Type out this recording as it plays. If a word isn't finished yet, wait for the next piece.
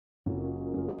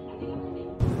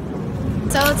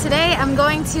So today I'm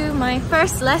going to my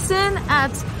first lesson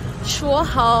at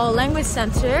ShuoHao Language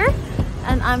Center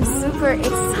and I'm super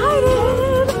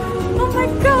excited! Oh my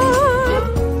god!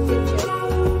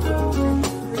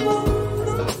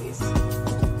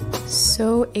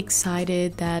 So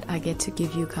excited that I get to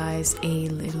give you guys a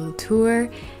little tour.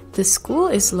 The school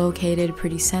is located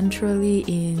pretty centrally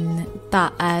in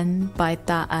Da'an by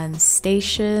Da'an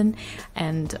Station,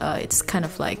 and it's kind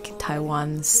of like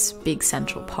Taiwan's big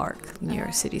central park, New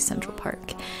York City Central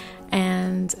Park.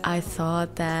 And I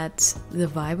thought that the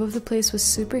vibe of the place was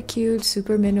super cute,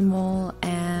 super minimal,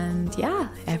 and yeah,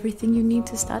 everything you need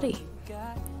to study.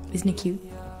 Isn't it cute?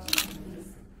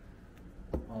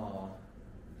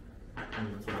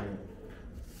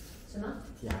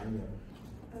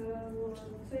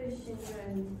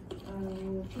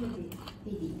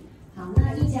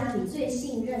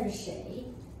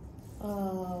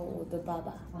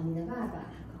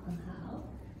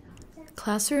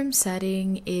 Classroom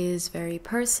setting is very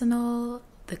personal.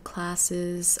 The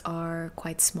classes are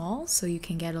quite small, so you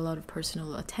can get a lot of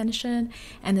personal attention,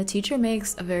 and the teacher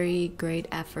makes a very great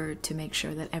effort to make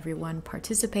sure that everyone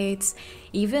participates,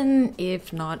 even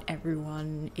if not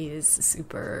everyone is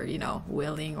super,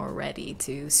 willing or ready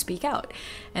to speak out.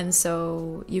 And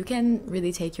so you can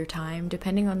really take your time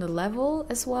depending on the level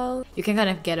as well. You can kind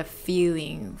of get a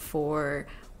feeling for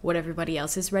what everybody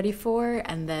else is ready for,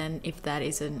 and then if that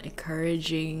is an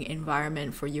encouraging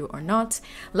environment for you or not.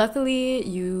 Luckily,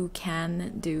 you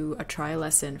can do a trial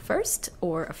lesson first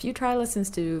or a few trial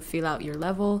lessons to feel out your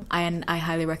level, and I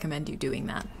highly recommend you doing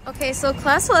that. Okay, so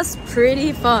class was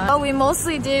pretty fun. We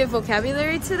mostly did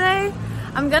vocabulary today.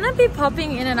 I'm gonna be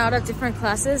popping in and out of different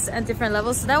classes and different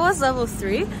levels. So that was level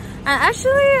 3, and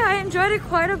actually I enjoyed it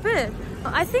quite a bit.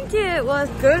 I think it was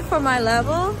good for my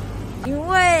level. 因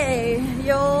为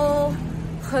有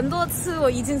很多次我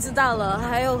已经知道了，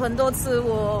还有很多次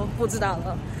我不知道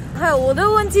了，还有我的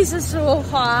问题是说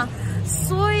话，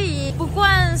所以不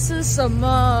管是什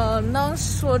么能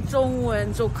说中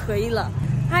文就可以了。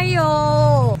还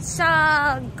有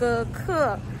下个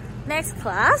课 next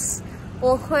class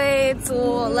我会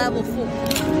做 level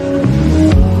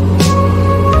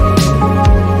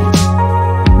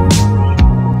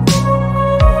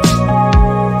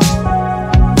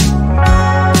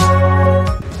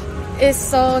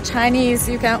so Chinese,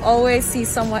 you can always see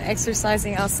someone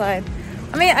exercising outside.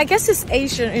 I mean, I guess it's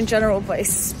Asian in general, but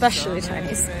especially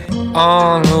Chinese.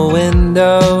 On the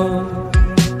window,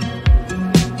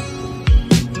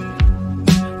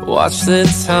 watch the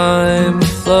time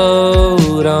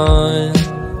float on.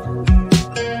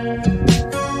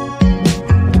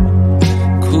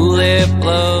 Cool air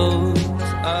blows.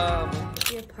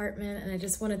 And I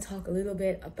just want to talk a little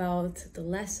bit about the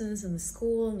lessons and the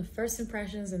school and the first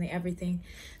impressions and the everything.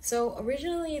 So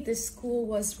originally this school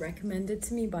was recommended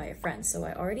to me by a friend, so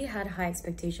I already had high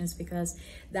expectations because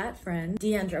that friend,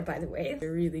 Deandra by the way,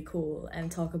 they're really cool and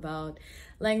talk about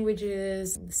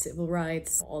languages, civil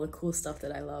rights, all the cool stuff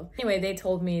that I love. Anyway, they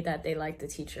told me that they liked the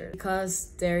teacher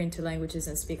because they're into languages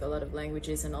and speak a lot of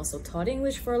languages and also taught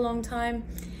English for a long time.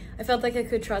 I felt like I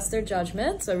could trust their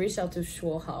judgment, so I reached out to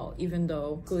ShuoHao, even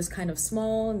though it was kind of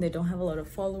small and they don't have a lot of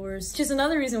followers, which is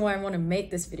another reason why I want to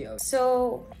make this video.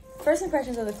 So, first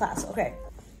impressions of the class. Okay,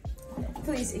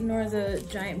 please ignore the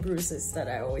giant bruises that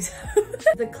I always have.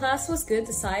 The class was good.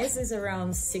 The size is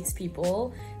around 6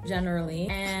 people generally,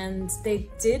 and they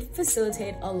did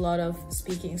facilitate a lot of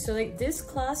speaking. So like this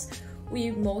class, we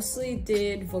mostly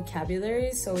did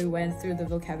vocabulary, so we went through the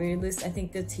vocabulary list. I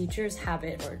think the teacher's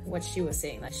habit, or what she was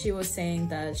saying, like she was saying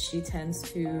that she tends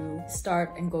to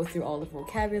start and go through all the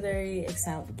vocabulary,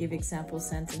 give example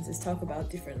sentences, talk about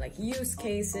different like use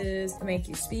cases, make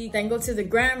you speak, then go to the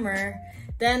grammar,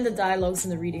 then the dialogues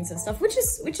and the readings and stuff, which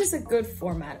is a good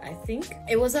format, I think.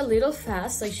 It was a little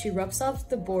fast, like she rubs off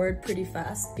the board pretty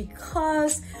fast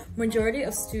because majority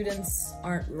of students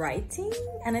aren't writing,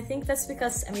 and I think that's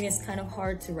because, I mean, it's kind of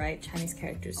hard to write Chinese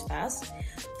characters fast.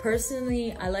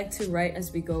 Personally, I like to write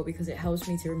as we go because it helps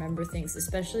me to remember things,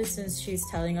 especially since she's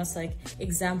telling us like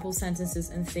example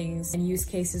sentences and things and use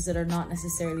cases that are not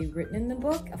necessarily written in the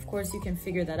book. Of course, you can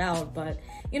figure that out, but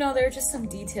there are just some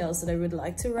details that I would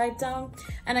like to write down.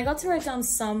 And I got to write down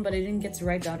some, but I didn't get to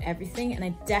write down everything, and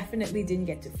I definitely didn't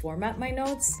get to format my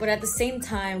notes. But at the same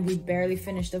time, we barely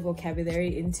finished the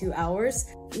vocabulary in 2 hours,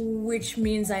 which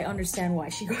means I understand why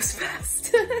she goes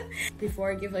fast. Before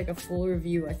I give like a full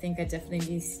review, I think I definitely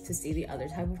need to see the other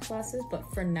type of classes,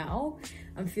 but for now,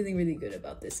 I'm feeling really good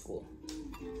about this school.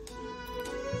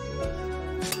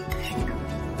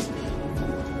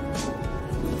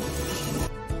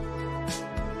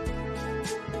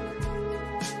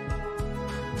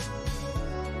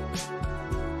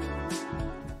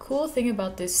 cool thing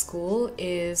about this school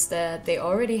is that they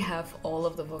already have all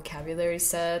of the vocabulary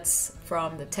sets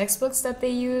from the textbooks that they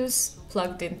use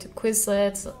plugged into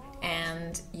Quizlets,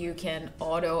 and you can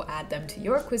auto add them to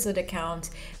your Quizlet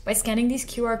account by scanning these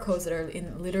QR codes that are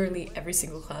in literally every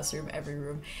single classroom, every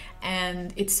room,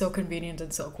 and it's so convenient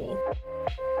and so cool.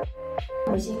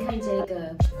 我先看这个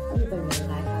日本人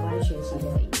来台湾学习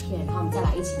的影片，然后我们再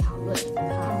来一起讨论，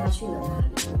看他去了哪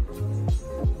里。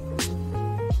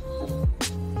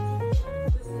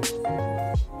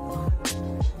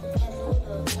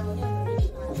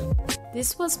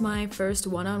 This was my first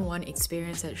one-on-one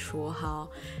experience at ShuoHao,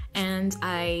 and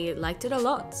I liked it a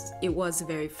lot. It was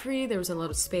very free, there was a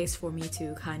lot of space for me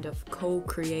to kind of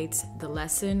co-create the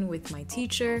lesson with my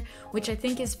teacher, which I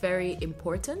think is very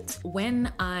important.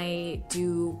 When I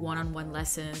do one-on-one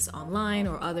lessons online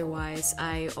or otherwise,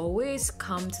 I always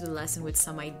come to the lesson with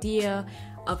some idea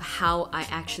of how I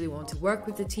actually want to work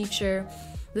with the teacher.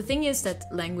 The thing is that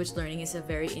language learning is a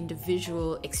very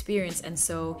individual experience, and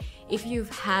so if you've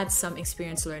had some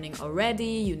experience learning already,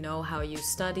 you know how you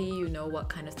study, you know what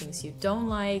kind of things you don't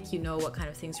like, you know what kind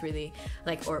of things really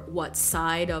like, or what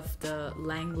side of the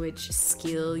language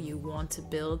skill you want to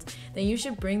build, then you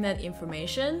should bring that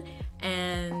information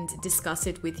and discuss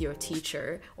it with your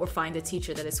teacher, or find a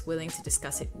teacher that is willing to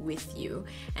discuss it with you.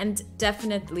 And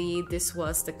definitely this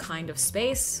was the kind of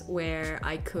space where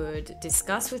I could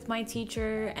discuss with my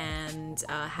teacher and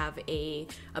have an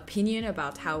opinion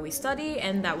about how we study,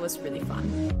 and that was really fun.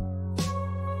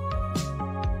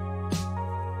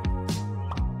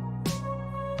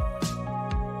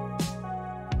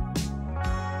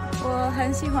 我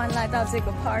很喜欢来到这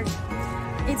个 park.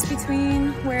 It's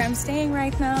between where I'm staying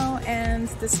right now and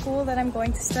the school that I'm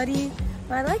going to study.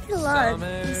 But I like it a lot.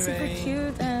 It's super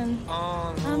cute and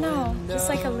I don't know, just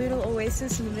like a little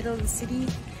oasis in the middle of the city.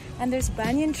 And there's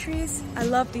banyan trees. I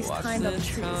love these kind of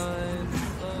trees.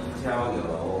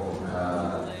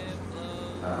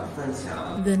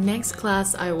 The next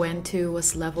class I went to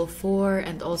was level 4,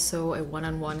 and also a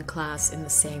one-on-one class in the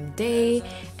same day,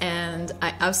 and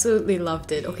I absolutely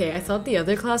loved it. Okay, I thought the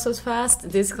other class was fast.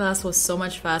 This class was so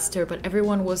much faster, but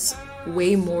everyone was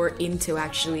way more into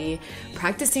actually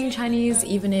practicing Chinese,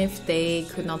 even if they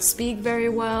could not speak very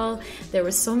well. There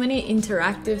were so many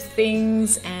interactive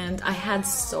things, and I had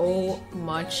so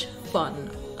much fun.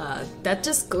 That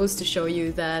just goes to show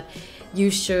you that you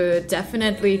should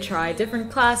definitely try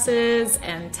different classes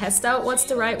and test out what's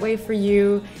the right way for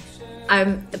you.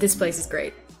 This place is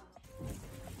great.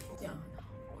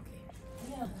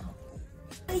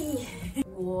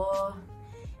 我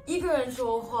一个人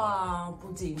说话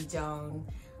不紧张，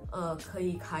可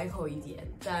以开口一点，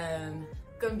但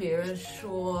跟别人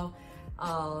说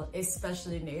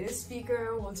，especially native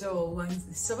speaker， 我就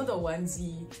什么都忘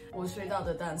记，我学到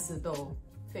的单词都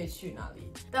飞去哪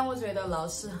里。但我觉得老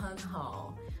师很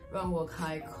好，让我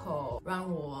开口，让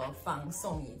我放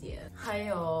松一点。还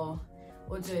有，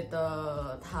我觉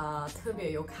得他特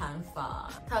别有看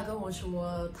法，他跟我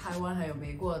说台湾还有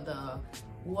美国的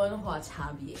文化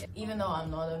差别。Even though I'm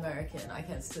not American, I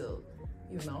can still,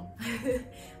 you know,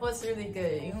 what's really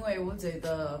good. 因为我觉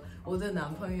得我的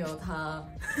男朋友他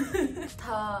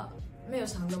没有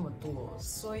想那么多，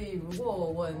所以如果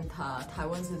我问他台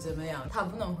湾是怎么样，他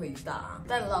不能回答。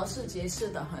但老师解释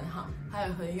得很好，还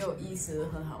有很有意思，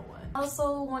很好玩。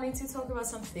Also wanting to talk about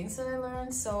some things that I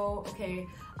learned. So, okay,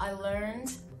 I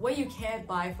learned what you can't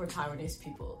buy for Taiwanese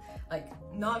people. Like,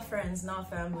 not friends, not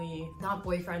family, not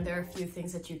boyfriend. There are a few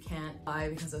things that you can't buy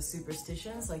because of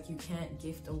superstitions. Like, you can't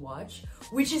gift a watch,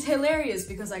 which is hilarious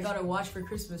because I got a watch for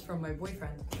Christmas from my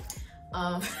boyfriend.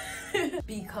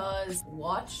 Because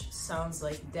watch sounds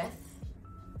like death,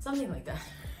 something like that.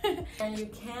 And you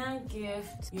can't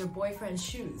gift your boyfriend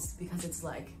shoes because it's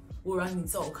like 我让你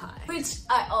走开, which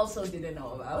I also didn't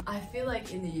know about. I feel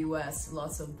like in the US,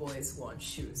 lots of boys want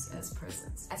shoes as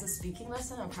presents. As a speaking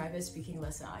lesson, a private speaking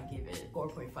lesson, I give it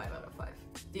 4.5 out of 5.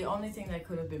 The only thing that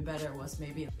could have been better was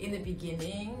maybe in the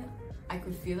beginning, I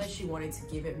could feel that she wanted to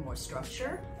give it more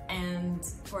structure. And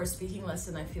for a speaking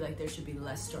lesson, I feel like there should be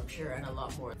less structure and a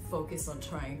lot more focus on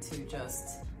trying to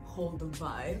just hold the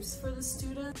vibes for the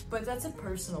student. But that's a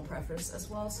personal preference as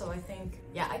well. So I think,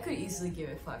 yeah, I could easily give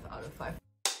it 5 out of 5.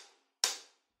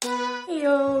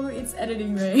 Heyo, it's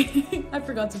editing Ray. I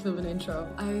forgot to film an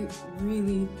intro. I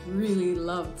really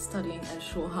loved studying at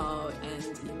ShuoHao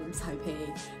and in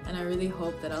Taipei, and I really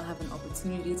hope that I'll have an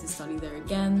opportunity to study there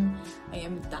again. I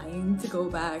am dying to go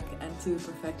back and to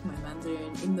perfect my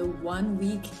Mandarin. In the 1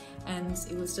 week, and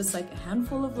it was just like a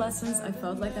handful of lessons, I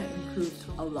felt like I improved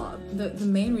a lot. The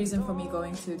main reason for me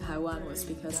going to Taiwan was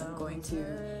because I'm going to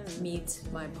meet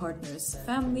my partner's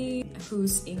family,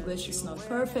 whose English is not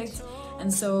perfect,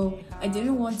 and so I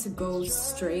didn't want to go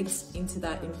straight into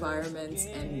that environment,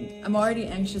 and I'm already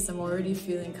anxious, I'm already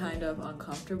feeling kind of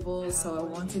uncomfortable, so I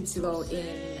wanted to go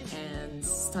in and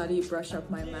study, brush up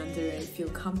my Mandarin, feel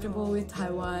comfortable with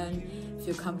Taiwan,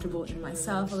 feel comfortable in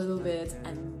myself a little bit,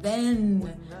 and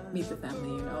then meet the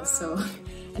family, you know. So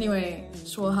anyway,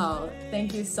 ShuoHao,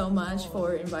 thank you so much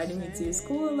for inviting me to your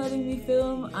school and letting me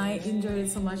film. I enjoyed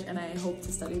it so much and I hope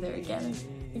to study there again.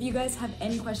 If you guys have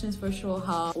any questions for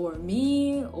ShuoHao or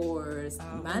me or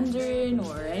Mandarin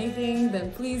or anything,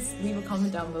 then please leave a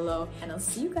comment down below and I'll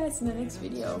see you guys in the next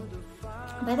video.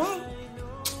 Bye bye!